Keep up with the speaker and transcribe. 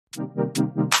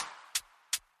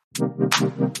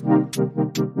What's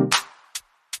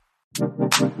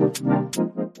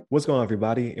going on,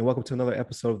 everybody, and welcome to another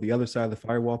episode of the Other Side of the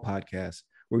Firewall podcast,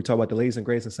 where we talk about the latest and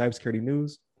greatest in cybersecurity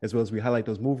news, as well as we highlight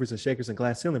those movers and shakers and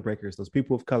glass ceiling breakers, those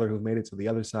people of color who've made it to the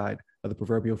other side of the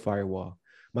proverbial firewall.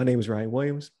 My name is Ryan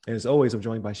Williams, and as always, I'm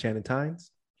joined by Shannon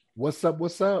Tynes. What's up?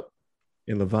 What's up?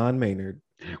 And Levon Maynard.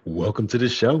 Welcome to the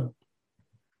show.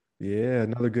 Yeah,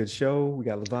 another good show. We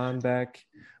got Levon back.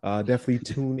 Definitely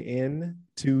tune in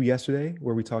to yesterday,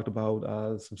 where we talked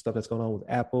about some stuff that's going on with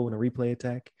Apple and a replay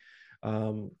attack.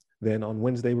 Then on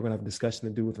Wednesday, we're going to have a discussion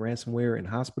to do with ransomware in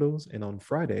hospitals. And on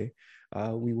Friday,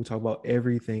 we will talk about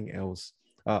everything else.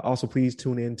 Also, please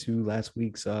tune in to last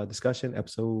week's discussion,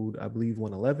 episode, I believe,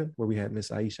 111, where we had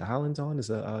Miss Aisha Hollins on as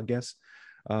a guest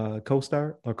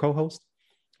co-star or co-host,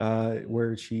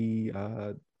 where she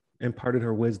imparted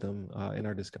her wisdom in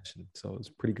our discussion. So it was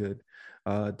pretty good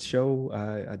show.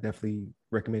 I definitely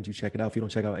recommend you check it out. If you don't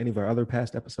check out any of our other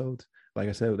past episodes, like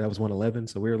I said, that was 111.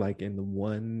 So we're like in the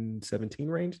 117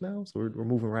 range now. So we're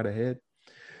moving right ahead.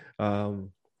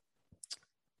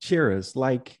 Share us,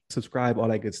 like, subscribe, all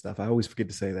that good stuff. I always forget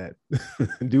to say that.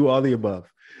 Do all the above.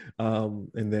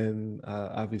 And then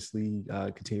obviously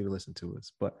continue to listen to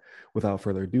us. But without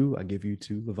further ado, I give you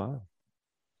to Levon.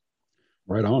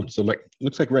 Right on. So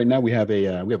looks like right now we have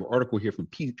an article here from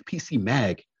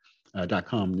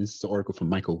PCMag.com. This is an article from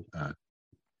Michael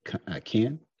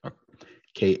Kan, or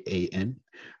Kan,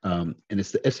 and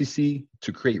it's the FCC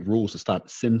to create rules to stop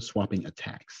SIM swapping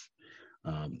attacks.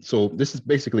 So this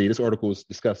article is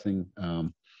discussing.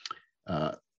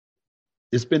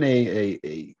 It's been a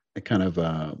kind of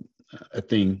a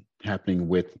thing happening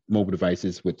with mobile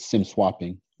devices with SIM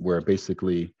swapping, where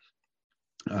basically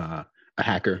a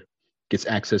hacker gets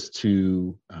access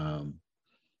to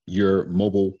your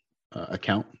mobile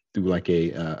account through like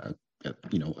a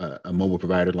mobile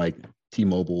provider like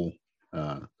T-Mobile,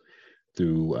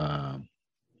 through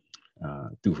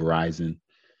Verizon,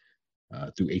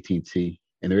 through AT&T,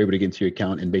 and they're able to get into your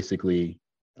account and basically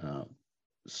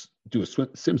do a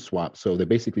SIM swap. So they're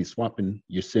basically swapping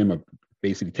your SIM, or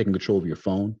basically taking control of your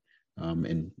phone,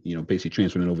 and basically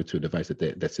transferring it over to a device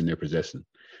that's in their possession.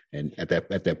 And at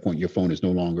that point, your phone is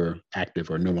no longer active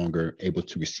or no longer able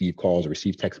to receive calls or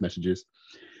receive text messages.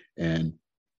 And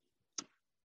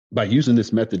by using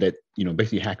this method, that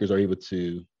basically hackers are able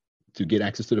to get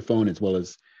access to the phone, as well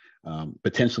as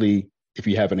potentially, if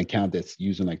you have an account that's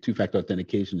using like two-factor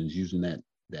authentication, is using that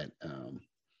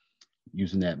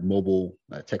mobile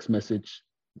text message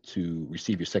to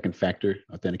receive your second factor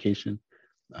authentication,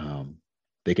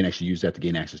 they can actually use that to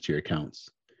gain access to your accounts.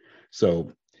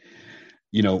 So,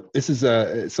 this is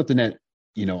something that,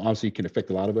 obviously can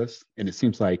affect a lot of us. And it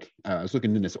seems like I was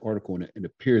looking in this article, and it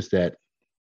appears that,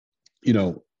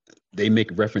 they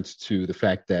make reference to the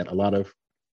fact that a lot of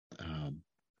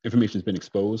information has been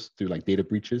exposed through like data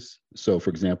breaches. So, for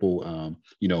example,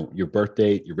 your birth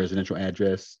date, your residential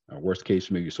address, worst case,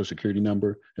 maybe your social security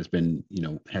number has been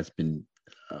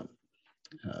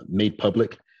made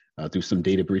public through some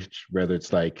data breach. Whether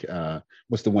it's like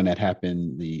what's the one that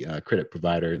happened, the credit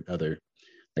provider,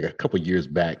 like a couple of years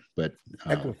back, but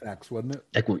Equifax, wasn't it?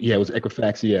 Yeah, it was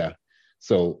Equifax. Yeah.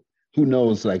 So who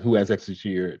knows, like, who has access to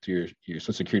your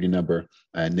social security number,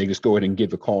 and they just go ahead and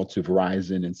give a call to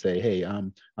Verizon and say, hey,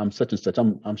 I'm such and such.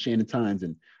 I'm Shannon Tynes,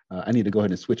 and I need to go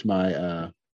ahead and switch my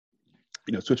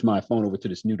phone over to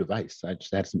this new device. I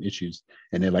just had some issues.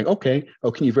 And they're like, okay,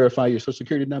 can you verify your social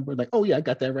security number? Like, oh yeah, I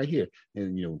got that right here.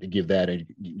 And, they give that, and,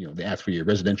 they ask for your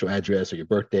residential address or your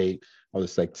birth date, all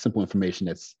this like simple information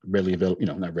that's readily available,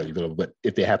 not readily available, but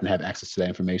if they happen to have access to that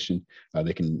information,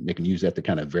 they can use that to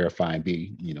kind of verify and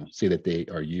say that they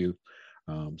are you.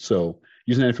 So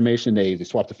using that information, they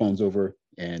swap the phones over,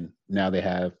 and now they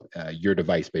have your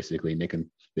device basically, and they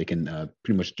can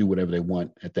pretty much do whatever they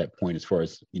want at that point, as far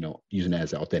as using that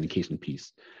as an authentication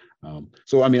piece.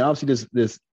 So I mean, obviously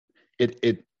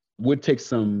it would take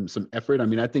some effort. I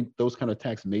mean, I think those kind of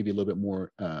attacks may be a little bit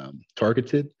more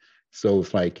targeted. So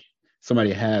if like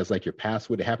somebody has like your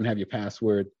password, they happen to have your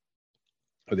password,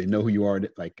 or they know who you are.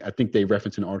 Like, I think they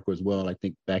referenced an article as well. I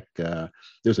think back,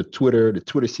 there's the Twitter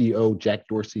CEO, Jack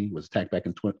Dorsey, was attacked back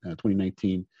in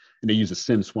 2019. And they used a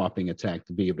SIM swapping attack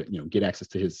to be able to, get access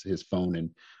to his phone, and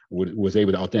was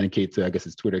able to authenticate to, I guess,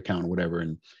 his Twitter account or whatever,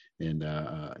 and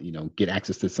get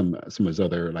access to some of his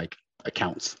other like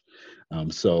accounts.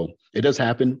 So it does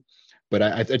happen, but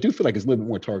I do feel like it's a little bit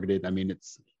more targeted. I mean,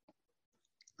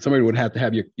 somebody would have to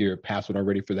have your password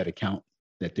already for that account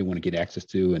that they want to get access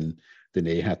to, and then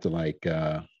they have to like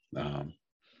go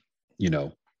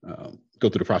through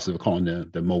the process of calling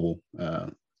the mobile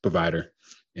provider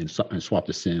and swap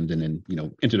the SIMs, and then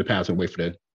enter the password and wait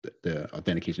for the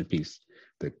authentication piece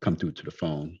to come through to the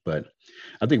phone. But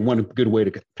I think one good way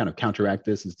to kind of counteract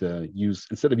this is to use,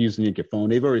 instead of using your phone,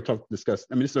 they've already discussed.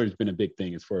 I mean, it's already been a big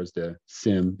thing as far as the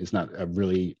SIM. It's not a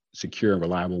really secure and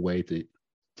reliable way to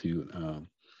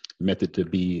method to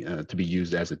be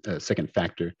used as a second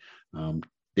factor.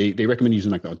 They recommend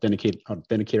using like the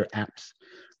authenticator apps,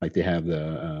 like they have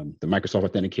the Microsoft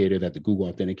Authenticator, that the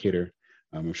Google Authenticator.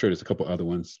 I'm sure there's a couple other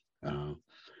ones,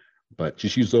 but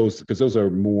just use those because those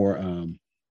are more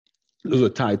those are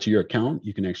tied to your account.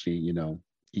 You can actually,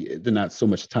 they're not so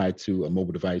much tied to a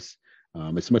mobile device.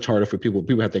 It's much harder for people.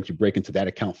 People have to actually break into that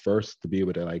account first to be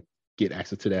able to like get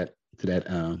access to that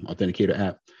authenticator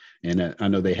app. And I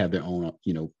know they have their own,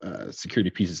 security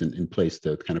pieces in place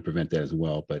to kind of prevent that as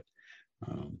well. But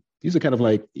these are kind of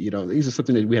like, these are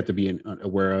something that we have to be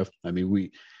aware of. I mean,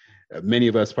 many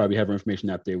of us probably have our information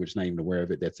out there, which is not even aware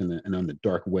of it. That's on the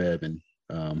dark web, and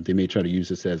they may try to use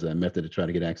this as a method to try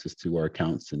to get access to our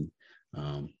accounts and,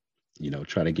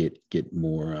 try to get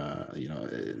more,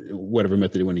 whatever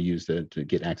method they want to use to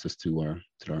get access to our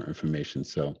information.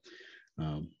 So,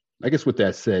 I guess with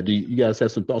that said, do you guys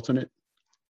have some thoughts on it?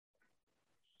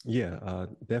 Yeah,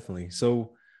 definitely.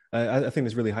 So I think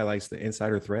this really highlights the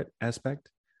insider threat aspect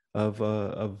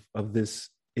of this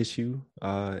issue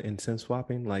in SIM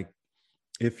swapping. Like,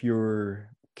 if your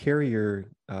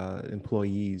carrier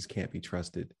employees can't be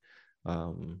trusted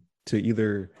to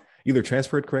either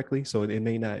transfer it correctly, so it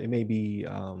may be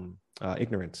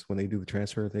ignorance when they do the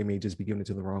transfer. They may just be giving it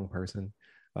to the wrong person,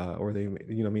 or they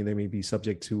may be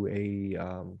subject to a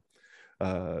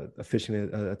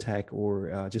phishing attack,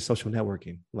 or just social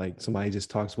networking. Like, somebody just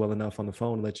talks well enough on the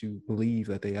phone to let you believe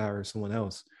that they are someone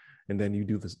else, and then you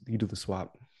do the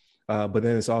swap. But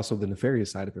then it's also the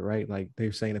nefarious side of it, right? Like,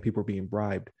 they're saying that people are being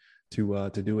bribed to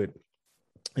do it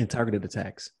in targeted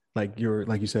attacks. Like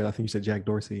you said, I think you said Jack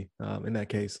Dorsey in that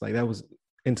case. Like, that was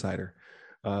insider.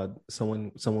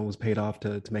 Someone was paid off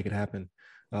to make it happen.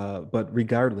 But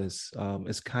regardless,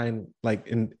 it's kind of like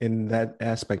in that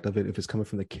aspect of it, if it's coming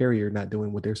from the carrier not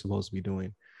doing what they're supposed to be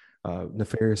doing,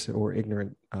 nefarious or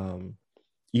ignorant,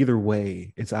 either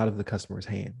way, it's out of the customer's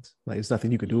hands. Like, it's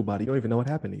nothing you can do about it. You don't even know what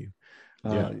happened to you.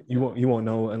 You won't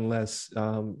know unless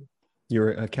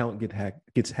your account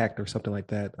gets hacked or something like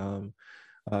that.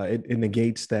 It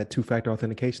negates that two-factor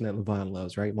authentication that Levon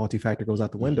loves, right? Multi-factor goes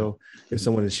out the window. If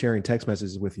someone is sharing text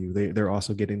messages with you, they're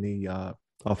also getting the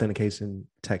authentication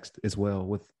text as well,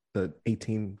 with the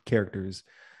 18 characters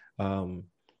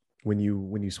when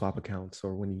you swap accounts,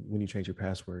 or when you change your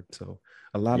password. So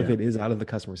a lot of it is out of the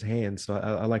customer's hands. So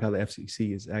I like how the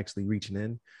FCC is actually reaching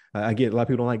in. I get a lot of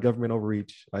people don't like government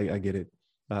overreach. I get it,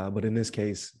 but in this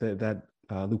case, that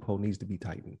loophole needs to be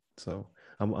tightened. So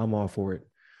I'm all for it.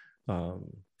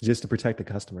 Just to protect the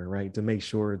customer, right? To make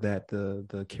sure that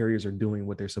the carriers are doing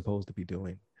what they're supposed to be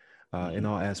doing in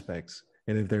all aspects.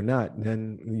 And if they're not,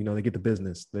 then they get the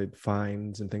business. The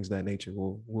fines and things of that nature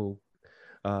will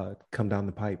come down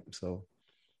the pipe. So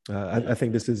I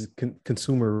think this is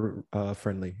consumer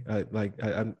friendly.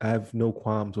 I have no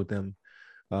qualms with them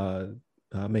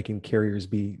making carriers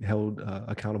be held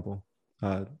accountable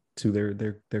to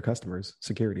their customers'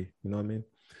 security. You know what I mean?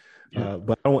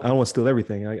 But I don't want to steal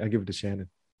everything. I give it to Shannon.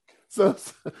 So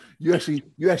you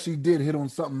actually did hit on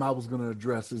something I was going to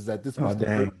address. Is that this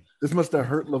must have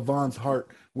hurt Levon's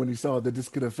heart when he saw that this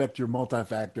could affect your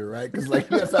multi-factor, right? Because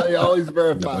that's how they always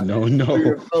verify. No.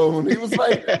 Your phone. He was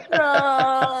like,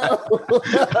 no.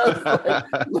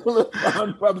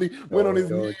 Levon probably went on his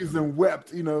knees and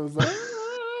wept. It was like.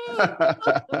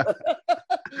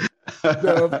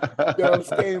 Doves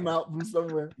came out from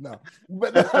somewhere. No,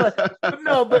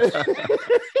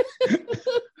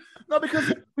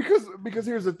 because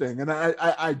here's the thing, and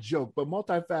I joke, but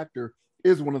multi-factor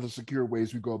is one of the secure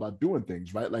ways we go about doing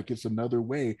things, right? Like, it's another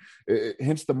way,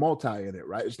 hence the multi in it,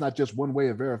 right? It's not just one way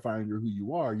of verifying who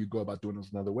you are. You go about doing this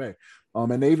another way.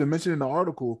 And they even mentioned in the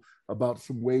article about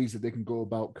some ways that they can go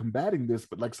about combating this,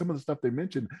 but like some of the stuff they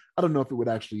mentioned, I don't know if it would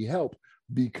actually help,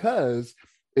 because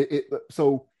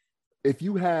so if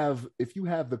you have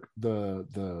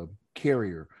the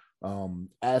carrier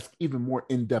ask even more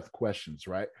in-depth questions,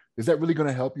 right? Is that really going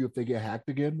to help you if they get hacked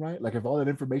again, right? Like, if all that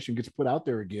information gets put out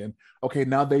there again, okay,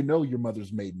 now they know your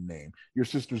mother's maiden name, your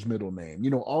sister's middle name,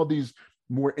 all these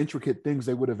more intricate things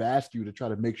they would have asked you to try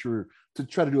to make sure to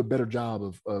try to do a better job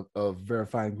of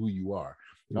verifying who you are.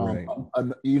 Right.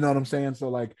 You know what I'm saying? So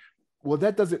like, well,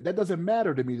 that doesn't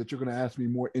matter to me that you're going to ask me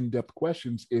more in-depth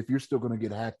questions if you're still going to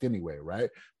get hacked anyway, right?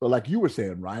 But like you were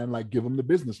saying, Ryan, like, give them the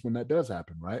business when that does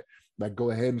happen, right? Like, go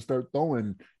ahead and start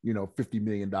throwing, $50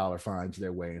 million fines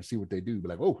their way and see what they do. Be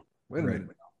like, oh, wait a minute.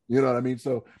 You know what I mean?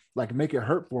 So like make it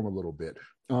hurt for them a little bit.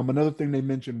 Another thing they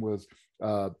mentioned was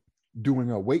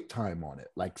doing a wait time on it,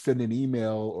 like send an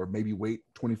email or maybe wait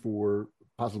 24,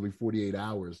 possibly 48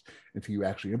 hours until you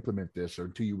actually implement this or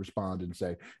until you respond and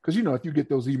say, because if you get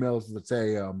those emails that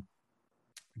say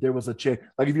there was a change,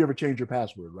 like if you ever change your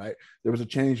password, right? There was a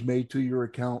change made to your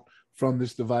account from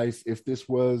this device. If this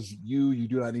was you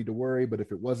do not need to worry, but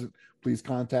if it wasn't, please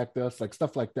contact us, like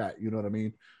stuff like that. You know what I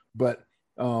mean? But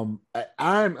I'm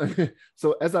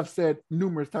so as I've said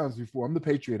numerous times before, I'm the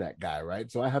Patriot Act guy, right?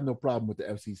 So I have no problem with the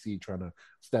FCC trying to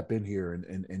step in here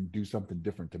and do something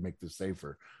different to make this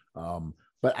safer.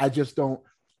 But I just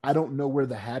I don't know where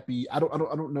I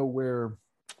don't know where,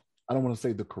 I don't want to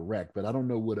say the correct, but I don't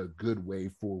know what a good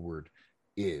way forward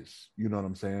is. You know what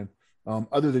I'm saying?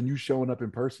 Other than you showing up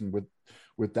in person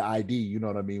with the ID, you know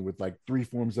what I mean? With like 3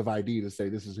 forms of ID to say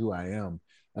this is who I am.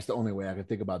 That's the only way I can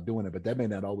think about doing it, but that may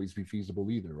not always be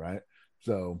feasible either, right?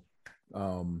 So,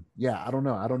 yeah, I don't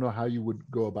know. I don't know how you would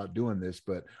go about doing this,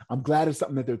 but I'm glad it's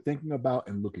something that they're thinking about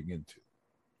and looking into.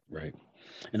 Right.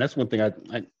 And that's one thing I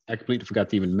completely forgot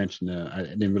to even mention. I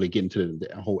didn't really get into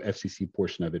the whole FCC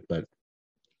portion of it, but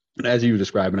as you were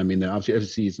describing, I mean, obviously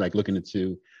FCC is like looking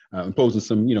into imposing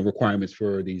some, requirements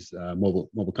for these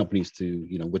mobile companies to,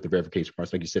 with the verification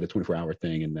parts, like you said, a 24-hour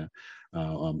thing, and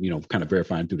kind of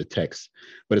verifying through the text.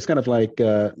 But it's kind of like,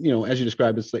 as you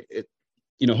described, it's like,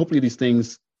 hopefully these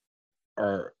things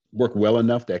work well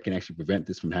enough that can actually prevent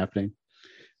this from happening.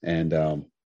 And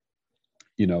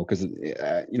because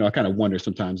I kind of wonder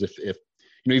sometimes if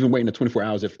even waiting the 24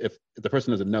 hours, if the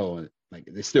person doesn't know, like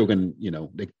they're still going to,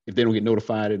 if they don't get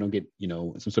notified, they don't get,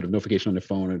 some sort of notification on their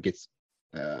phone, or get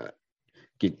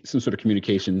some sort of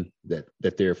communication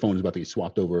that their phone is about to get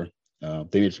swapped over.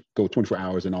 They just go 24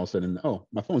 hours and all of a sudden, oh,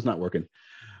 my phone's not working.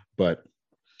 But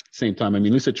same time, I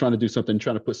mean, at least they're trying to do something,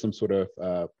 trying to put some sort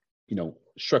of,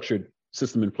 structured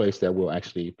system in place that will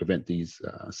actually prevent these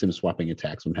SIM swapping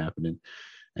attacks from happening.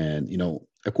 And,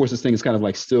 of course, this thing is kind of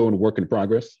like still in work in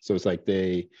progress. So it's like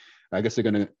I guess they're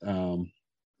going to,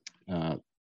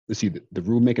 let's see, the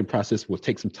rulemaking process will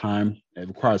take some time. It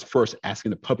requires first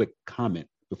asking the public comment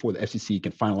before the FCC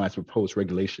can finalize proposed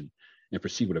regulation and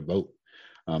proceed with a vote.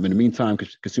 In the meantime,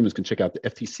 consumers can check out the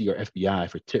FTC or FBI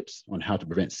for tips on how to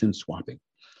prevent SIM swapping.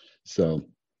 So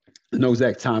no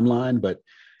exact timeline, but it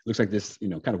looks like this,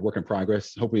 kind of work in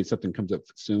progress. Hopefully something comes up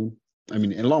soon. I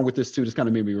mean, and along with this too, this kind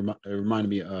of made me reminded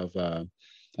me of,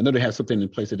 I know they have something in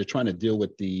place that they're trying to deal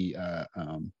with the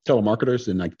telemarketers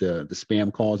and like the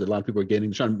spam calls that a lot of people are getting.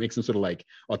 They're trying to make some sort of like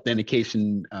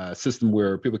authentication system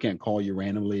where people can't call you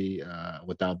randomly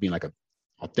without being like a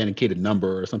authenticated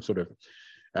number or some sort of,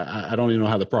 I don't even know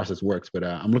how the process works, but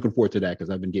I'm looking forward to that because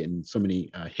I've been getting so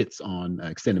many hits on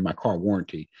extending my car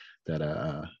warranty that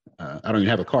I don't even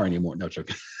have a car anymore. No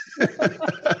joking.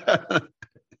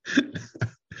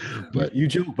 But you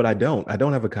joke, but I don't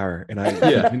have a car, and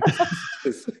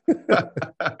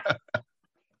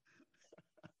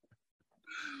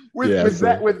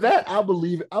with that, I'll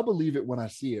believe it when I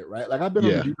see it, right? Like I've been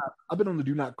on the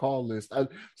do not call list. I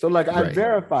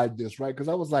verified this, right? Because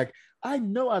I was like, I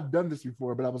know I've done this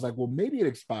before, but I was like, well, maybe it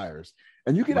expires,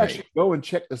 and you can actually go and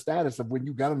check the status of when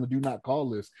you got on the do not call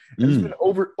list. And it's been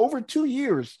over 2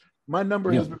 years. My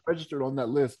number has been registered on that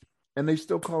list, and they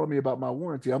still calling me about my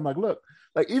warranty. I'm like, look,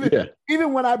 like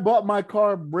even when I bought my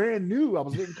car brand new, I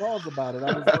was getting calls about it.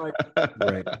 I was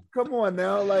like, come on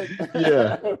now, like,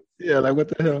 like what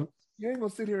the hell? You ain't gonna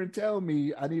sit here and tell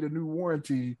me I need a new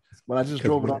warranty when I just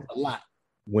drove it off the lot.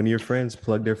 When your friends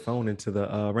plug their phone into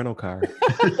the rental car,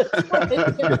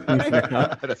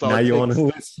 now you're on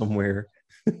the list somewhere.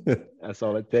 That's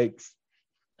all it takes.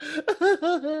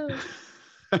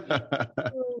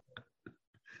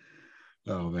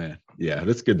 Oh man, yeah,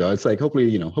 that's good though. It's like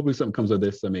hopefully something comes of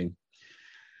this. I mean,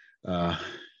 I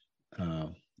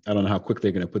don't know how quick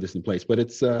they're going to put this in place, but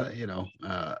it's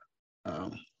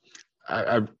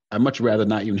I much rather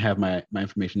not even have my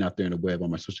information out there in the web on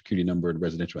my social security number and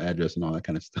residential address and all that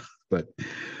kind of stuff. But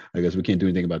I guess we can't do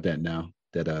anything about that now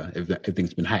that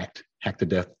everything's been hacked to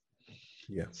death.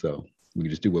 Yeah. So we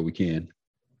can just do what we can.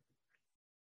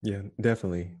 Yeah,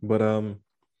 definitely. But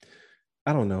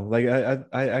I don't know. Like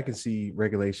I can see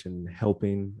regulation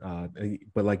helping,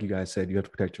 but like you guys said, you have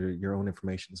to protect your own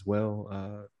information as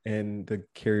well. And the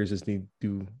carriers just need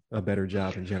to do a better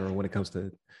job in general when it comes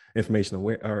to information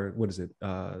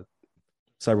cyber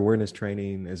awareness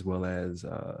training, as well as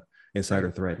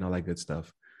insider threat and all that good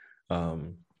stuff.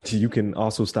 You can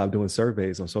also stop doing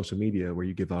surveys on social media where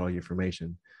you give out all your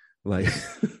information. Like,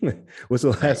 what's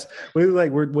the last?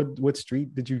 What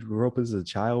street did you grow up as a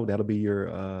child? That'll be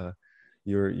your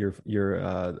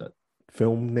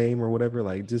film name or whatever.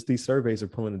 Like, just these surveys are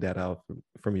pulling the data out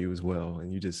from you as well,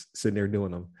 and you just sitting there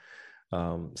doing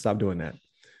them. Stop doing that.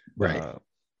 Right.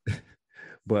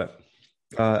 But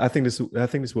I think this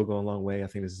will go a long way. I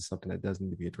think this is something that does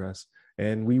need to be addressed,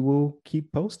 and we will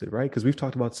keep posted, right? Because we've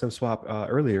talked about SimSwap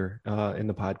earlier in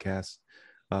the podcast,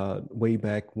 way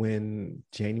back when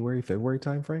January, February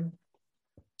timeframe,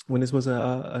 when this was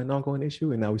an ongoing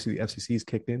issue, and now we see the FCC's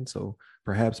kicked in. So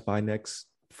perhaps by next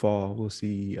fall, we'll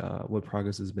see what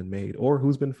progress has been made or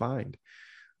who's been fined.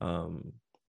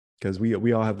 Because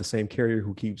we all have the same carrier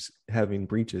who keeps having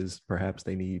breaches. Perhaps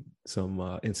they need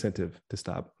some incentive to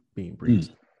stop being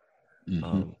breached.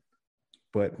 Mm-hmm.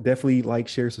 But definitely like,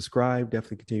 share, subscribe.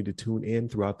 Definitely continue to tune in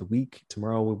throughout the week.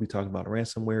 Tomorrow we'll be talking about a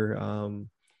ransomware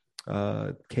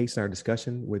case in our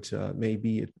discussion, which may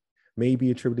be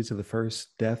attributed to the first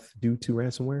death due to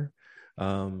ransomware.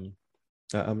 I'm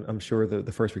sure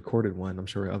the first recorded one. I'm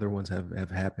sure other ones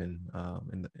have happened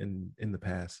in the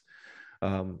past.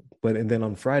 And then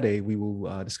on Friday we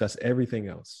will discuss everything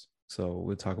else. So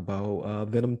we'll talk about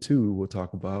Venom 2. We'll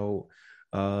talk about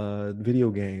video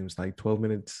games, like 12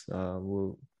 minutes.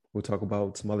 We'll talk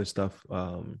about some other stuff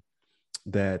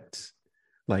that,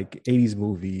 like 80s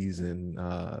movies and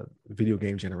video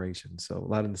game generation. So a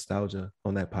lot of nostalgia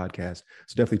on that podcast.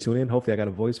 So definitely tune in. Hopefully I got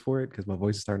a voice for it, because my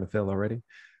voice is starting to fail already.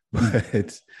 But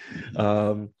hit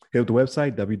the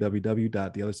website,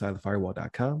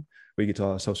 www.theothersideofthefirewall.com, where you get to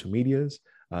all our social medias.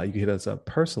 You can hit us up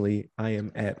personally. I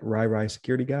am at RyRy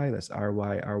Security Guy. That's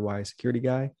RYRY Security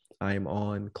Guy. I am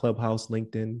on Clubhouse,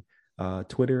 LinkedIn,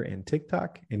 Twitter, and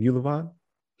TikTok. And you, Levon?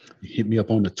 Hit me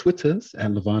up on the Twitters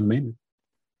at Levon Maynard.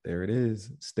 There it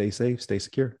is. Stay safe, stay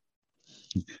secure.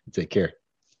 Take care.